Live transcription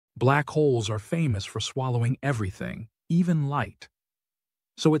Black holes are famous for swallowing everything, even light.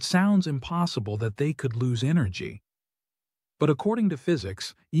 So it sounds impossible that they could lose energy. But according to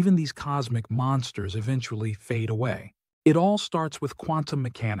physics, even these cosmic monsters eventually fade away. It all starts with quantum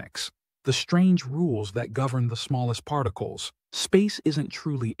mechanics, the strange rules that govern the smallest particles. Space isn't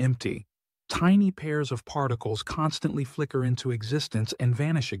truly empty. Tiny pairs of particles constantly flicker into existence and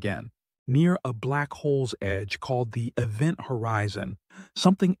vanish again. Near a black hole's edge called the event horizon,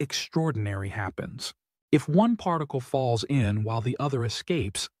 something extraordinary happens. If one particle falls in while the other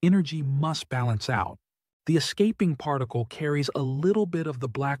escapes, energy must balance out. The escaping particle carries a little bit of the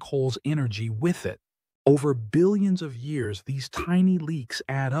black hole's energy with it. Over billions of years, these tiny leaks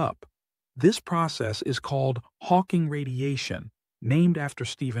add up. This process is called Hawking radiation, named after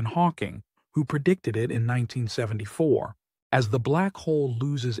Stephen Hawking, who predicted it in 1974. As the black hole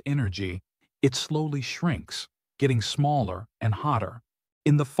loses energy, it slowly shrinks, getting smaller and hotter.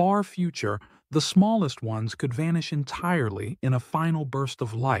 In the far future, the smallest ones could vanish entirely in a final burst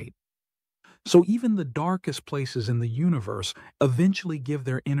of light. So even the darkest places in the universe eventually give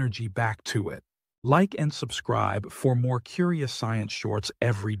their energy back to it. Like and subscribe for more curious science shorts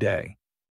every day.